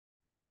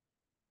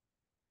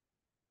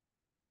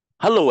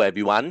Hello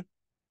everyone,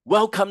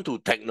 welcome to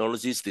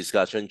Technologies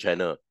Discussion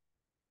Channel.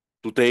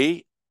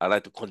 Today, I'd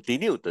like to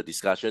continue the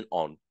discussion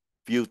on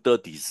filter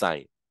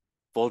design.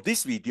 For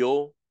this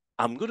video,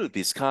 I'm going to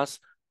discuss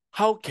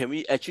how can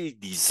we actually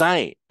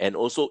design and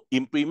also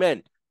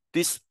implement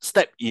this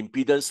step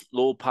impedance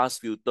low pass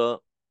filter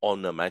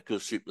on a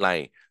microstrip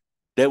line.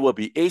 There will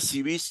be A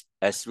series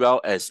as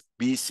well as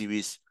B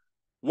series.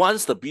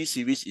 Once the B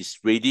series is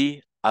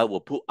ready, I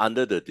will put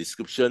under the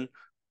description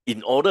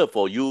in order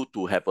for you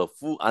to have a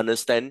full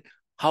understand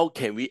how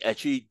can we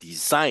actually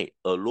design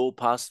a low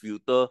pass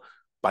filter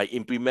by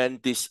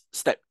implement this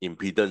step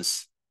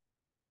impedance.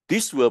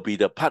 This will be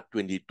the part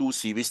 22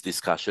 series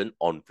discussion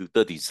on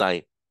filter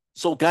design.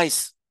 So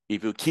guys,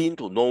 if you're keen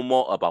to know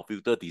more about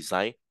filter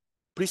design,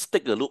 please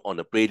take a look on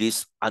the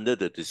playlist under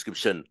the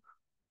description.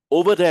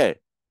 Over there,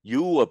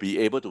 you will be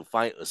able to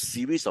find a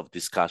series of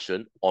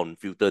discussion on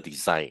filter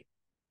design.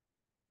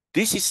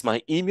 This is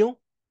my email.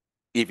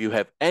 If you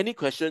have any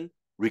question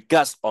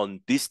regards on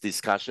this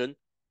discussion,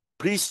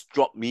 please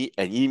drop me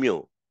an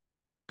email.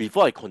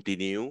 Before I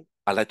continue,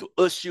 I'd like to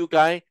urge you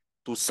guys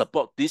to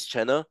support this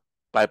channel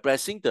by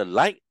pressing the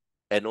like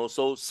and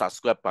also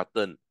subscribe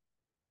button.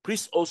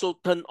 Please also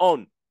turn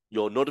on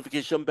your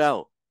notification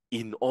bell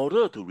in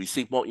order to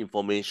receive more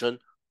information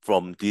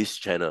from this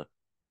channel.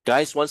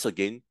 Guys, once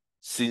again,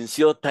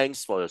 sincere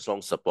thanks for your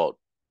strong support.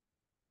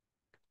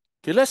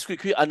 Okay, let's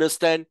quickly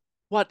understand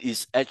what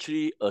is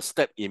actually a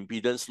step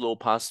impedance low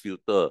pass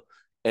filter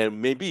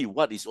and maybe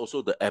what is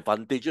also the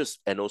advantages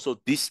and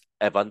also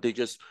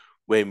disadvantages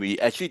when we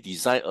actually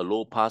design a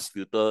low pass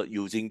filter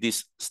using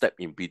this step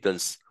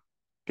impedance.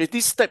 Okay,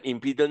 this step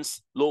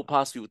impedance low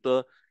pass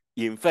filter,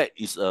 in fact,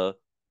 is a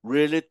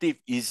relative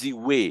easy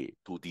way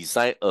to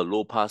design a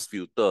low pass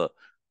filter,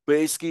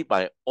 basically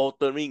by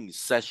altering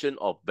section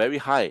of very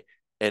high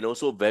and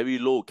also very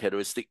low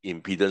characteristic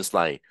impedance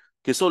line.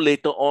 Okay, so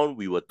later on,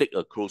 we will take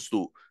a close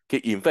look. Okay,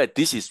 in fact,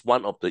 this is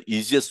one of the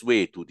easiest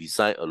way to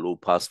design a low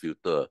pass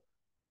filter.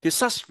 Okay,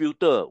 such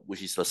filter,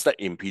 which is a step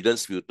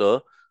impedance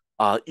filter,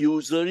 are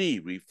usually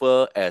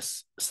referred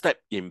as step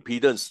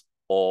impedance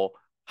or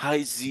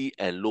high Z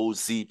and low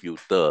Z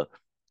filter.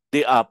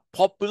 They are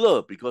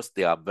popular because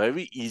they are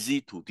very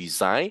easy to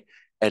design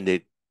and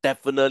they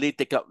definitely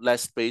take up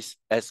less space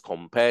as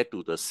compared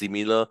to the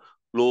similar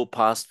low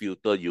pass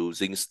filter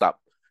using stub.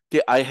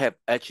 Okay, I have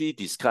actually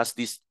discussed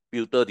this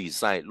filter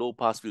design, low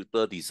pass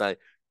filter design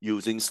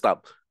using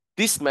stub.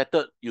 This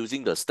method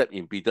using the step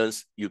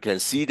impedance, you can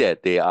see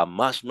that they are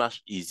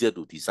much easier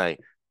to design.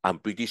 I'm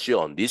pretty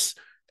sure on this.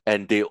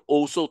 And they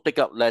also take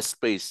up less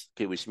space,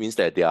 okay, which means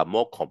that they are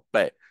more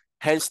compact.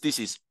 Hence, this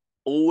is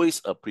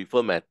always a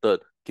preferred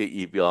method, okay,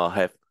 if you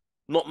have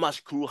not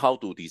much clue how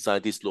to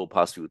design this low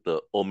pass filter,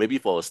 or maybe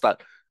for a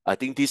start, I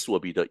think this will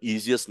be the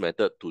easiest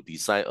method to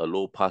design a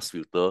low pass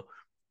filter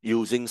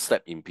using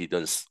step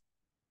impedance.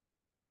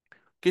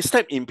 Okay,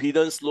 step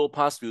impedance low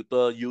pass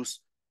filter use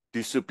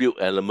distribute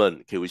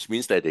element, okay, which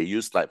means that they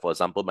use, like, for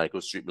example,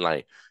 microstrip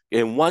line.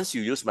 And once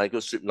you use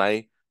microstrip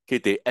line, okay,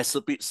 they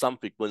exhibit some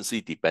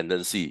frequency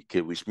dependency,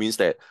 okay, which means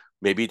that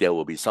maybe there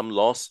will be some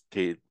loss.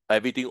 Okay,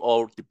 everything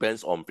all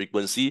depends on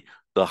frequency.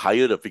 The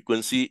higher the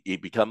frequency,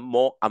 it becomes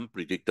more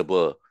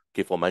unpredictable,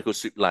 okay, for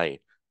microstrip line.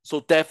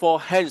 So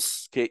therefore,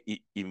 hence, okay, it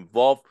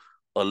involves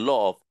a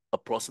lot of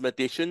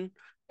approximation,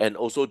 and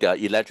also their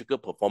electrical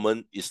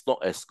performance is not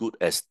as good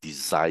as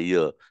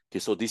desired. Okay,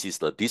 so this is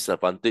the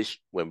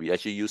disadvantage when we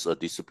actually use a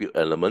distribute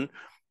element.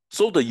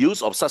 So the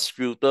use of such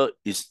filter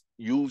is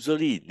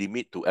usually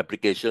limited to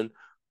application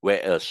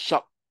where a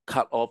sharp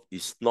cutoff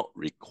is not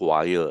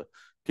required.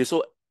 Okay,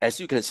 so as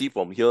you can see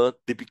from here,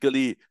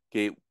 typically,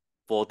 okay,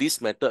 for this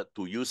method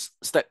to use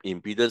step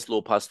impedance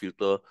low pass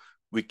filter,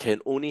 we can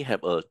only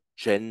have a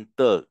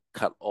gentle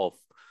cutoff.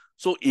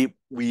 So if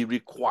we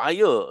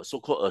require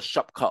so-called a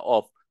sharp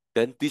cutoff,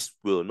 then this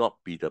will not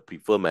be the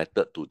preferred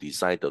method to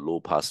design the low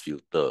pass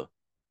filter.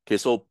 Okay,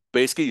 so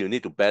basically you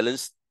need to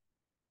balance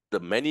the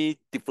many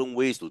different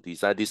ways to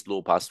design this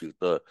low pass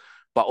filter.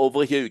 But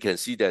over here, you can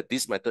see that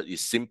this method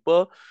is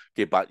simple.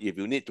 Okay, but if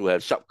you need to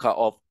have sharp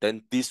cutoff,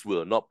 then this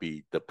will not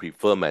be the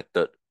preferred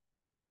method.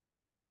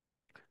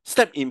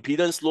 Step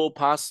impedance low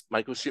pass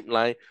microstrip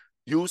line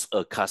use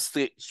a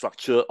cascade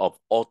structure of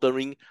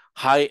altering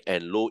high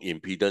and low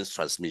impedance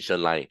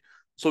transmission line.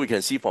 So we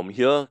can see from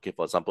here, okay,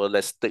 for example,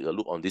 let's take a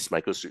look on this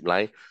microstrip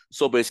line.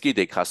 So basically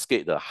they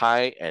cascade the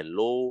high and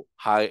low,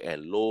 high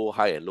and low,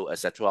 high and low,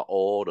 etc.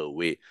 all the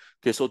way.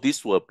 Okay, so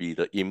this will be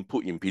the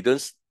input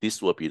impedance.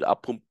 This will be the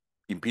output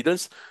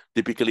impedance.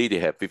 Typically they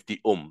have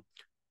 50 ohm.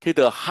 Okay,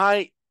 the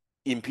high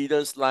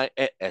impedance line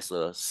act as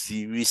a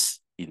series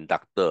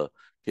inductor.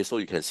 Okay, so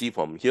you can see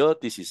from here,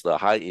 this is the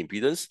high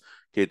impedance.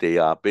 Okay, they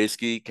are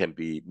basically can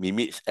be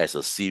mimicked as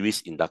a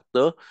series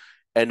inductor.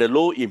 And the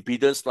low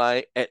impedance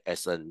line act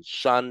as a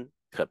shunt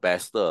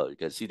capacitor. You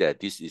can see that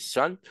this is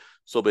shunt.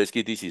 So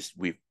basically this is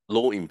with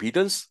low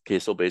impedance. Okay,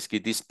 so basically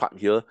this part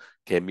here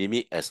can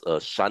mimic as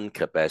a shunt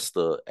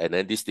capacitor. And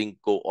then this thing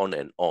go on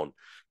and on.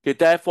 Okay,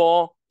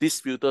 therefore, this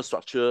filter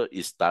structure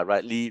is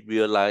directly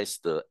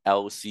realized the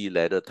LC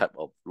ladder type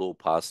of low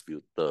pass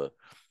filter.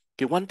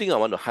 Okay, one thing I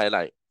want to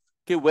highlight,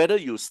 okay, whether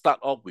you start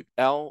off with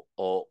L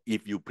or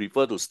if you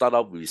prefer to start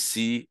off with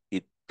C,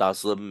 it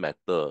doesn't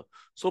matter.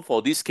 So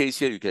for this case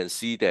here, you can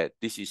see that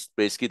this is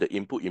basically the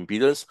input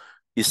impedance.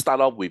 It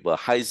start off with a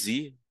high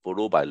Z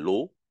followed by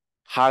low,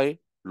 high,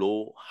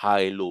 low,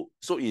 high, low.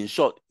 So in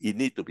short, it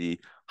need to be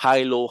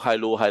high, low, high,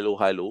 low, high, low,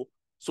 high, low.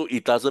 So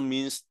it doesn't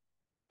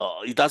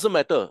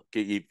matter.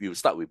 Okay, if you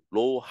start with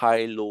low,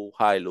 high, low,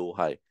 high, low,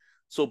 high.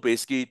 So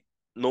basically,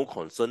 no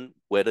concern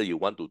whether you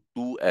want to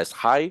do as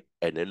high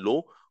and then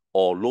low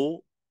or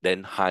low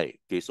then high.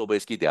 Okay, so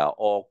basically they are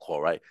all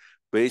correct.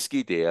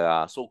 Basically, they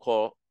are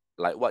so-called,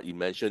 like what you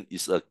mentioned,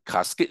 is a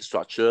cascade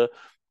structure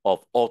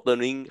of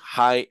alternating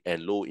high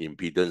and low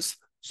impedance.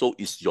 So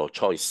it's your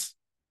choice.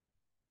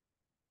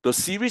 The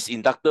series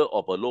inductor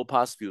of a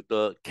low-pass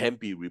filter can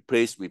be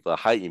replaced with a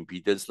high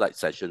impedance light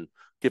section.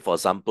 Okay, for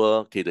example,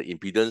 okay, the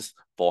impedance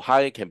for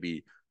high can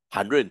be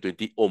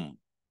 120 ohm.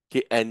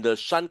 Okay, and the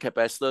shunt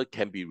capacitor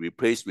can be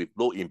replaced with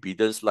low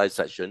impedance light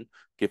section.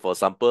 Okay, for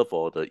example,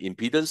 for the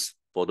impedance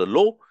for the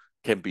low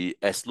can be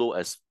as low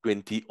as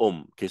 20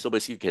 ohm. Okay, so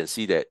basically you can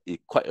see that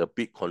it's quite a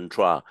big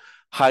contrast.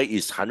 High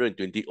is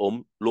 120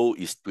 ohm, low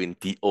is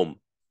 20 ohm.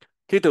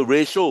 Okay, the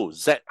ratio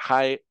Z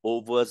high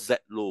over Z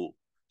low,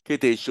 okay,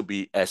 they should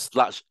be as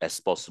large as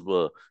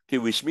possible. Okay,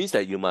 which means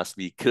that you must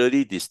be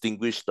clearly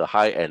distinguish the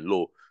high and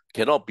low.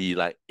 Cannot be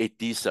like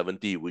 80,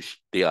 70, which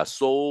they are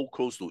so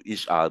close to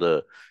each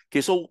other.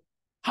 Okay, so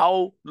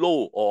how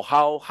low or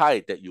how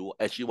high that you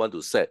actually want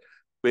to set?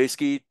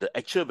 Basically, the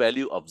actual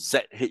value of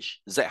ZH,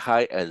 Z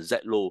high, and Z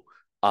low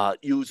are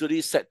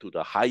usually set to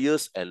the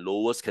highest and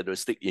lowest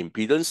characteristic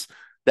impedance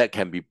that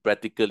can be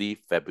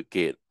practically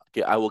fabricated.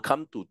 Okay, I will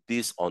come to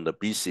this on the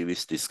B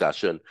series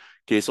discussion.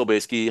 Okay, so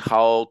basically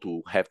how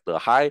to have the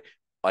high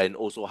and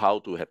also how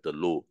to have the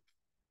low.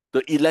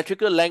 The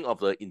electrical length of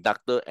the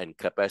inductor and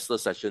capacitor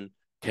section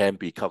can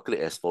be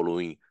calculated as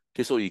following.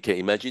 Okay, so you can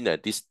imagine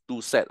that these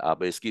two sets are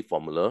basically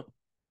formula.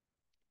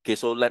 Okay,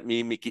 so let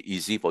me make it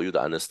easy for you to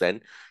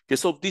understand. Okay,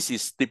 so this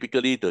is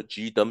typically the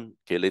G term.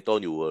 Okay, later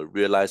on you will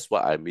realize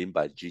what I mean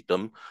by G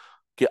term.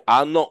 Okay,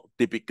 R naught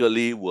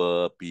typically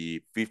will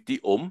be 50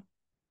 ohm.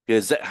 Okay,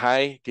 Z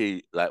high,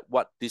 okay, like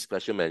what this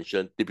question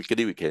mentioned,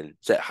 typically we can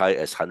Z high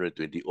as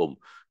 120 ohm.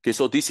 Okay,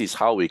 so this is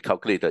how we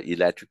calculate the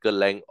electrical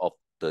length of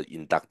the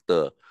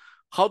inductor.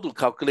 How to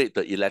calculate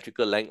the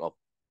electrical length of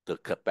the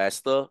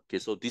capacitor? Okay,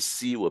 so this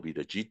C will be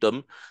the G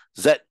term.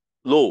 Z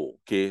low,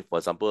 okay, for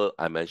example,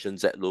 I mentioned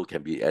Z low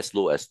can be as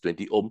low as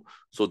 20 ohm.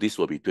 So this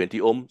will be 20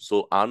 ohm.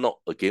 So R naught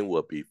again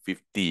will be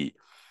 50.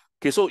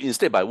 Okay, so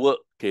instead by work,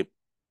 okay,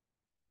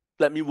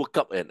 let me work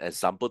up an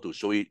example to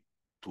show it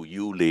to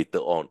you later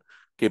on.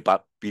 Okay,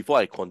 but before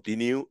I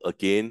continue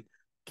again,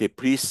 okay,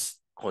 please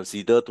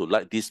consider to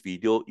like this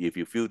video if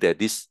you feel that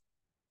this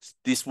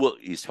work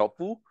is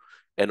helpful,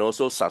 and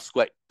also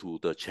subscribe to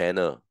the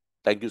channel.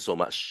 Thank you so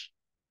much.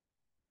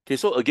 Okay,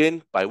 so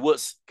again, by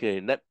words,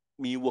 okay, let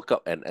me work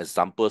up an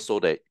example so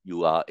that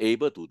you are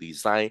able to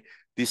design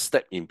this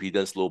step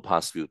impedance low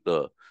pass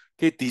filter.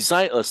 Okay,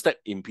 design a step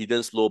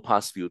impedance low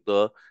pass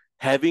filter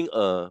having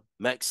a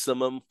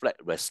maximum flat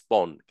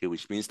response, okay,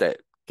 which means that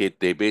okay,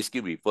 they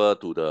basically refer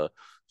to the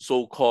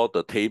so-called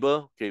the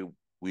table, okay,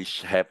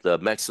 which have the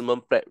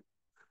maximum flat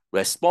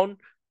response,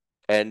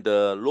 and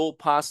the low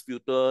pass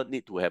filter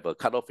need to have a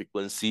cutoff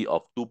frequency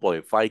of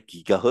 2.5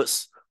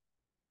 gigahertz.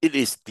 It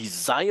is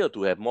desired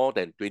to have more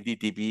than 20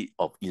 dB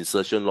of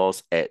insertion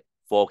loss at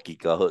 4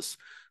 gigahertz,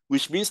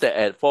 which means that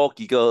at 4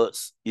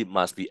 gigahertz, it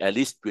must be at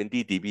least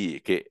 20 dB,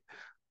 okay,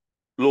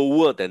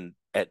 lower than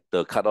at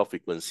the cutoff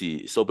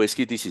frequency. So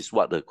basically, this is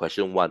what the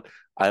question want.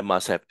 I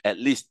must have at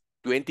least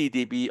 20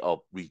 dB of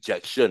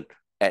rejection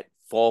at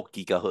 4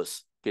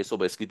 gigahertz. Okay, so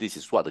basically, this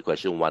is what the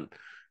question want.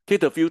 Okay,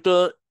 the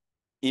filter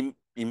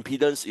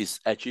impedance is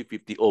actually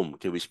 50 ohm,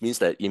 okay, which means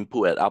that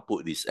input and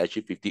output is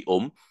actually 50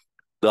 ohm.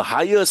 The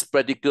highest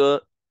practical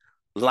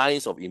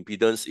lines of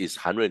impedance is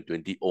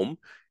 120 ohm,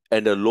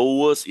 and the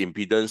lowest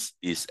impedance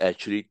is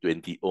actually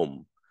 20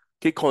 ohm.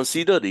 Okay,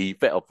 consider the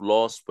effect of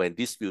loss when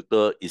this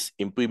filter is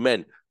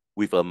implemented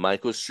with a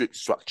microstrip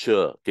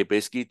structure. Okay,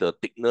 basically the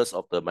thickness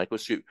of the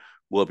microstrip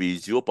will be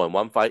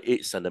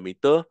 0.158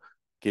 centimeter.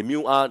 Okay,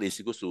 mu r is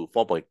equal to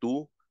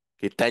 4.2.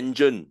 Okay,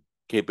 tangent.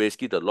 Okay,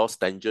 basically the loss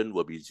tangent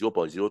will be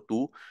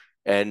 0.02,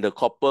 and the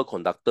copper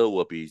conductor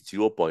will be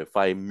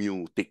 0.5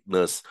 mu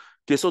thickness.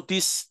 Okay, so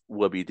this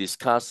will be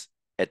discussed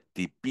at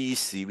the B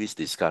series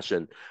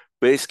discussion.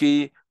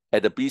 Basically,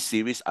 at the B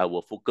series, I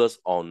will focus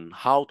on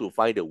how to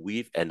find the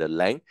width and the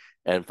length,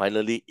 and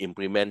finally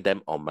implement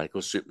them on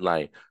microstrip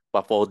line.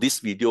 But for this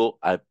video,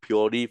 I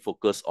purely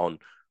focus on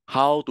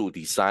how to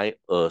design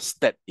a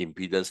step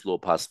impedance low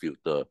pass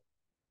filter.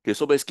 Okay,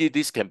 so basically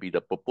this can be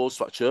the proposed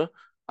structure.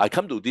 I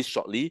come to this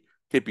shortly.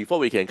 Okay, before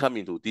we can come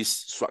into this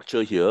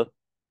structure here,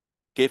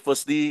 okay,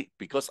 firstly,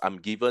 because I'm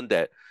given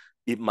that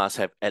it must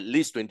have at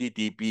least 20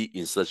 dB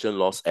insertion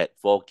loss at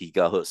 4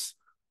 gigahertz.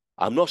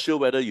 I'm not sure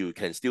whether you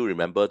can still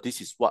remember.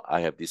 This is what I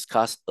have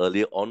discussed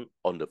earlier on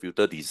the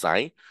filter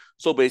design.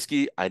 So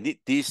basically, I need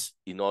this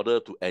in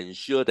order to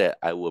ensure that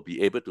I will be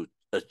able to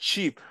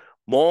achieve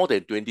more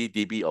than 20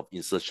 dB of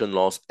insertion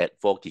loss at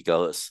 4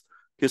 GHz.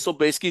 Okay, so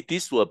basically,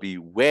 this will be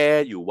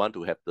where you want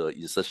to have the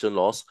insertion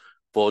loss.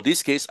 For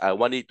this case, I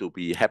want it to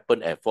be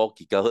happen at 4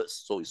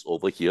 GHz, so it's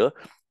over here.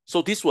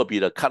 So this will be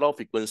the cutoff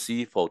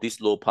frequency for this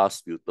low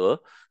pass filter.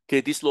 Okay,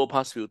 this low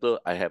pass filter,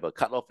 I have a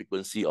cutoff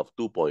frequency of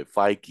 2.5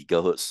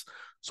 GHz.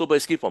 So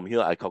basically from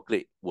here, I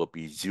calculate will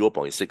be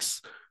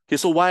 0.6. Okay,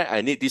 so why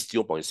I need this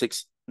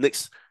 0.6?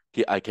 Next,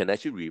 okay, I can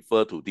actually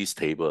refer to this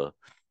table.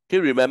 Okay,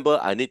 remember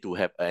I need to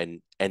have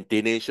an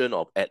attenuation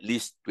of at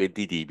least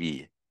 20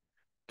 dB.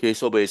 Okay,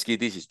 so basically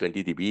this is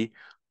 20 dB.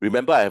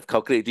 Remember I have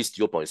calculated this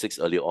 0.6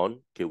 earlier on,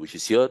 okay, which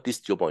is here, this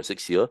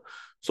 0.6 here.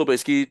 So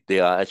basically they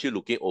are actually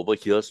looking over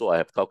here, so I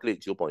have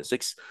calculated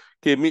 0.6.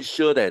 Okay, make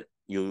sure that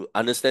you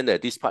understand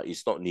that this part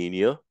is not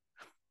linear.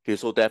 Okay,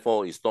 so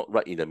therefore it's not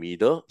right in the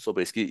middle. So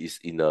basically it's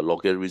in a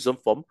logarithm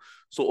form.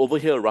 So over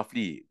here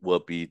roughly will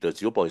be the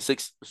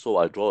 0.6. So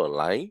I draw a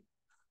line.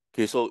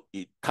 Okay, so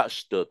it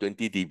touched the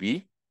 20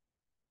 dB.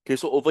 Okay,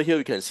 so over here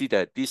you can see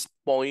that this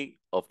point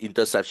of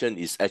intersection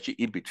is actually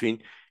in between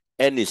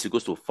n is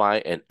equals to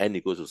 5 and n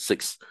equals to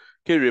 6.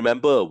 Okay,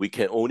 remember we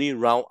can only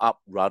round up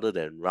rather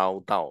than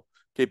round down.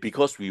 Okay,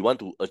 because we want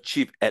to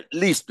achieve at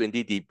least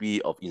 20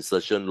 dB of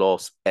insertion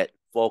loss at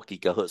 4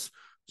 GHz.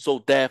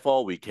 So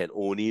therefore we can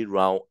only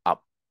round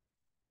up.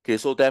 Okay,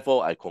 so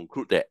therefore I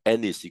conclude that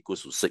n is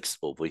equals to 6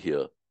 over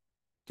here.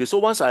 Okay, so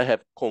once I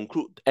have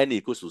conclude n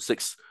equals to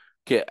 6,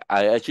 okay,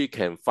 I actually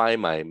can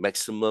find my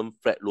maximum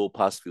flat low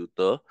pass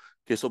filter.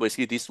 Okay, so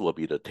basically this will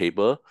be the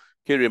table.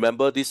 Okay,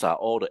 remember these are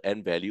all the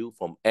n value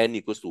from n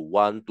equals to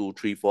 1, 2,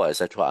 3, 4,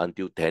 etc.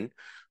 until 10.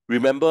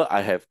 Remember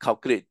I have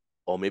calculated,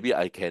 or maybe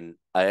I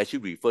actually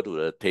refer to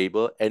the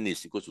table n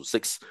is equals to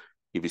 6.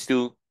 If you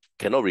still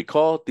cannot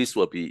recall, this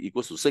will be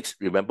equals to 6.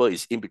 Remember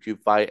it's in between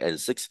 5 and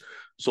 6.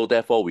 So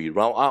therefore we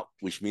round up,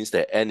 which means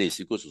that n is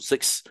equals to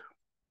 6.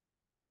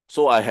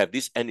 So I have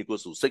this n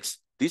equals to 6.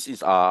 This is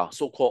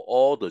so-called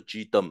all the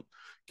G term.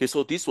 Okay,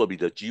 so this will be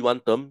the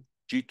G1 term,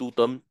 G2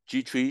 term,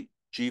 G3,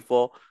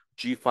 G4,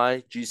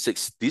 G5,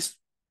 G6. This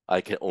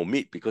I can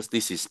omit because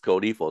this is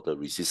purely for the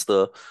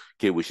resistor,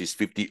 okay, which is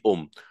 50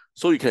 ohm.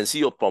 So you can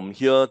see from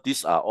here,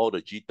 these are all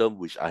the G term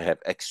which I have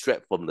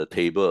extract from the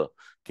table,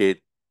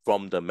 okay,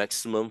 from the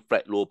maximum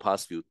flat low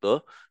pass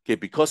filter. Okay,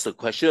 because the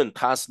question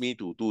tasked me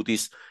to do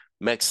this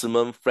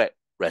maximum flat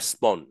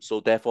response. So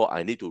therefore,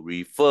 I need to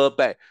refer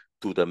back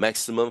to the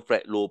maximum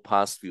flat low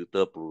pass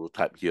filter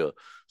prototype here.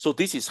 So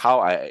this is how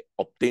I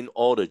obtain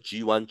all the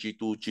G1,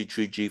 G2,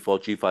 G3,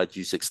 G4, G5,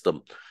 G6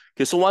 term.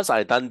 Okay, so once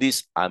I've done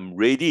this, I'm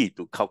ready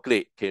to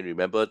calculate. Okay,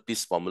 remember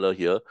this formula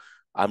here.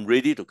 I'm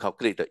ready to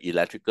calculate the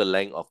electrical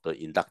length of the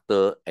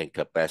inductor and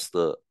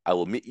capacitor. I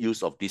will make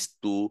use of these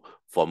two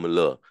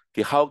formula.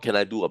 Okay, how can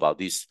I do about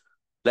this?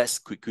 Let's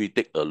quickly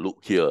take a look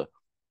here.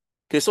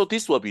 Okay, so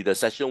this will be the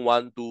section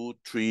 1, 2,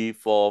 3,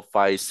 4,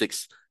 5,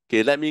 6.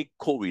 Okay, let me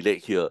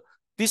correlate here.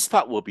 This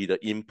part will be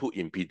the input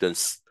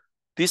impedance.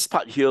 This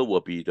part here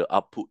will be the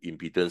output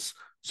impedance.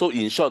 So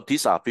in short,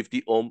 these are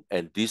 50 ohm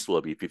and this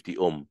will be 50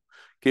 ohm.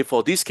 Okay,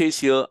 for this case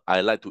here,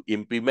 I like to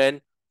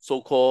implement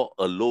so-called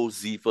a low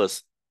Z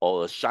first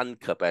or a shunt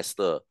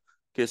capacitor.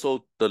 Okay,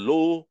 so the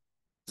low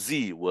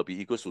Z will be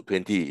equals to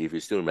 20 if you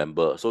still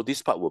remember. So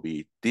this part will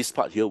be this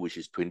part here, which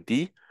is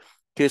 20.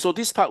 Okay, so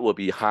this part will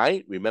be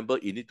high. Remember,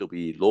 it need to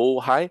be low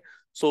high.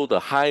 So the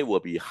high will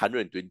be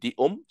 120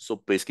 ohm. So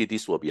basically,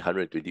 this will be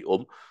 120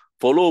 ohm,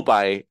 followed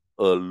by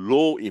a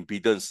low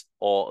impedance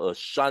or a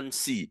shunt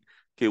C,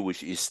 okay,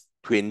 which is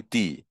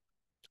 20.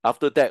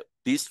 After that,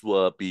 this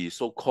will be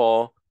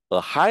so-called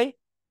a high,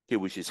 okay,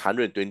 which is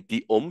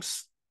 120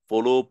 ohms,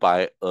 followed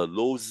by a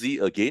low Z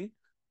again,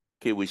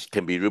 okay, which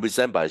can be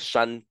represented by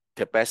shunt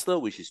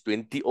capacitor, which is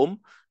 20 ohm.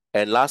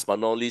 And last but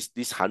not least,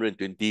 this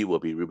 120 will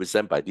be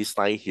represented by this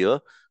line here.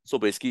 So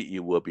basically,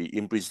 it will be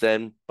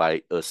represented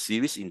by a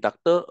series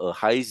inductor, a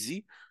high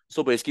Z.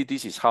 So basically,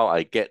 this is how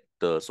I get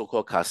the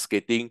so-called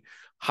cascading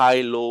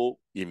high-low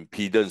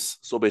impedance.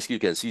 So basically, you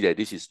can see that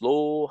this is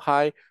low,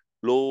 high,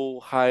 low,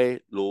 high,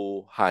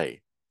 low,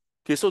 high.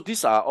 Okay, so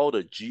these are all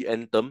the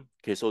GN term.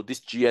 Okay, so this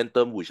GN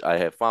term, which I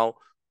have found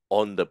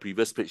on the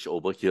previous page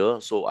over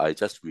here. So I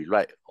just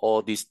rewrite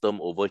all this term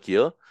over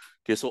here.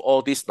 Okay, so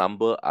all this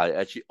number I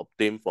actually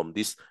obtained from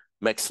this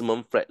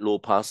maximum flat low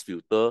pass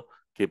filter.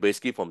 Okay,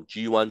 basically from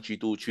G1,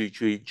 G2,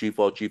 G3,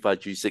 G4, G5,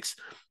 G6,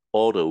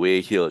 all the way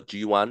here.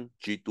 G1,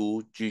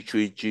 G2,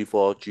 G3,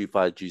 G4,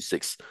 G5,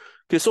 G6.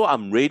 Okay, so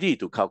I'm ready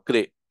to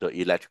calculate the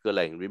electrical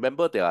length.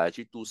 Remember, there are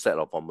actually two sets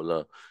of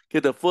formula. Okay,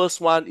 the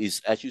first one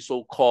is actually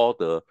so-called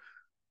the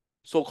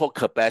so-called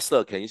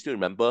capacitor. Can you still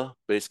remember?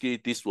 Basically,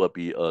 this will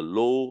be a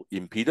low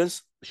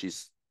impedance, which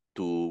is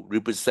to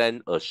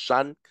represent a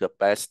shunt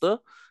capacitor.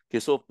 Okay,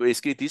 so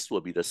basically, this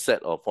will be the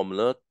set of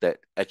formula that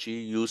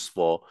actually used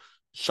for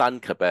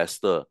shunt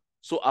capacitor.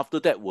 So after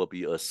that will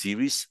be a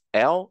series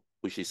L,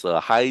 which is a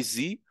high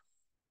Z.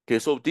 Okay,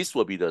 so this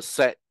will be the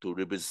set to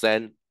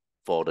represent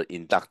for the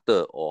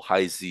inductor or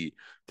high Z.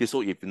 Okay,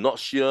 so if you're not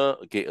sure,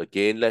 okay,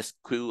 again, let's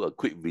do a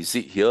quick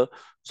visit here.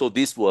 So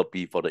this will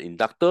be for the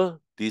inductor,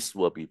 this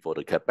will be for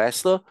the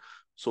capacitor.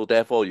 So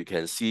therefore, you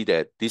can see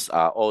that these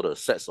are all the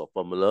sets of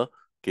formula.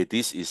 Okay,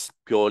 this is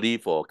purely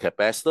for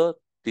capacitor,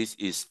 this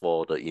is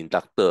for the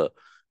inductor.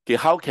 Okay,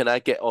 how can I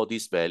get all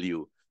this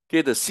value?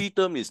 Okay, the C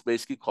term is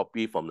basically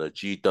copied from the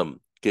G term.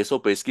 Okay, so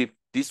basically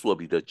this will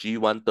be the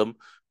G1 term,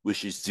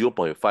 which is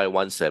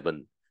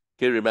 0.517.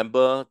 Okay,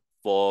 remember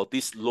for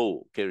this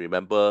low, okay,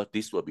 remember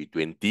this will be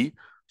 20.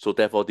 So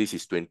therefore this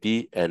is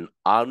 20 and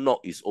R0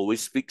 is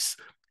always fixed,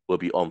 will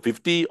be on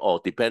 50 or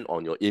depend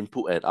on your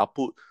input and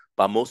output,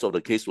 but most of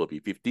the case will be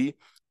 50.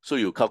 So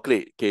you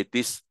calculate, okay,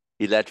 this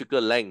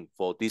electrical length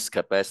for this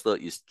capacitor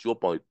is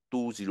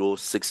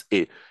 0.2068.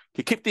 Okay,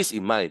 keep this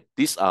in mind.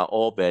 These are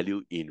all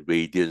valued in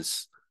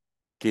radians.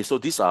 Okay, so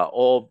these are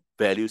all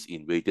values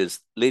in radians.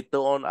 Later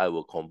on, I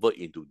will convert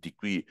into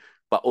degree.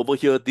 But over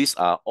here, these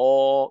are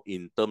all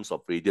in terms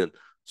of radian.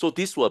 So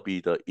this will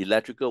be the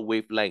electrical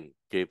wavelength,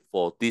 okay,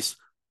 for this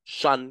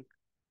shunt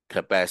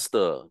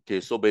capacitor. Okay,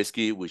 so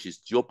basically, which is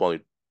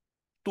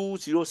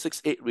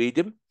 0.2068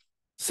 radian.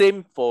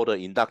 Same for the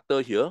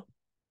inductor here.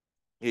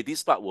 Okay,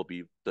 this part will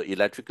be the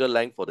electrical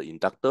length for the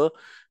inductor.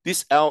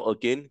 This L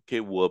again, okay,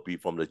 will be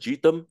from the G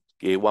term,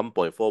 okay,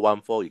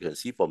 1.414. You can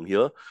see from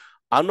here.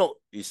 R0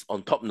 is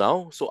on top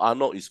now, so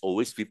R0 is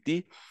always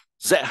 50.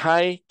 Z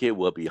high, okay,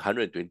 will be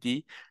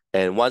 120.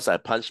 And once I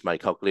punch my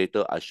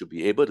calculator, I should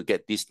be able to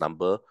get this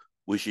number,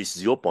 which is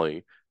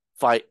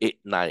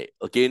 0.589.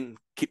 Again,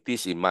 keep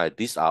this in mind.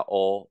 These are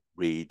all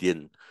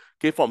radian.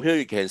 Okay, from here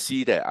you can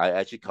see that I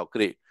actually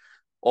calculate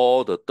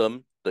all the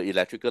term, the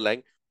electrical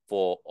length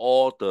for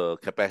all the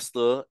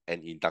capacitor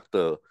and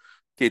inductor.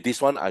 Okay,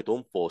 this one I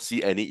don't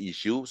foresee any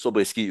issue. So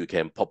basically you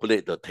can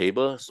populate the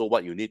table. So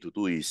what you need to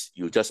do is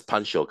you just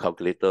punch your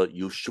calculator.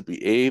 You should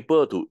be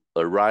able to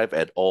arrive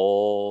at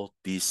all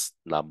this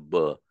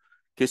number.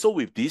 Okay, so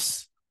with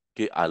this,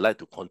 okay, I'd like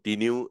to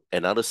continue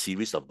another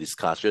series of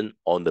discussion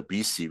on the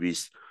B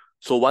series.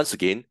 So once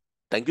again,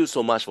 thank you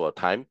so much for your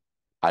time.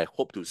 I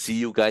hope to see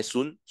you guys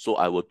soon. So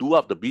I will do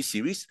up the B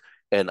series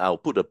and I'll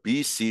put the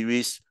B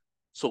series,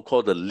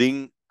 so-called the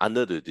link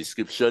under the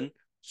description.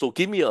 So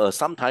give me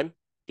some time.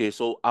 Okay,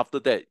 so after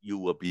that, you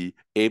will be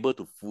able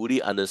to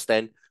fully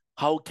understand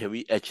how can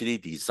we actually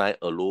design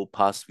a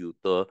low-pass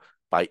filter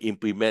by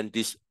implement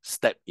this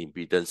step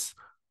impedance.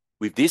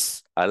 With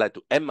this, I'd like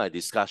to end my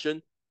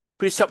discussion.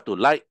 Please help to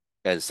like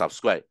and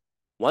subscribe.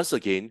 Once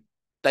again,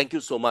 thank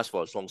you so much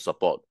for your strong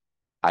support.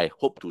 I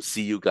hope to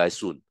see you guys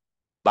soon.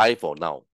 Bye for now.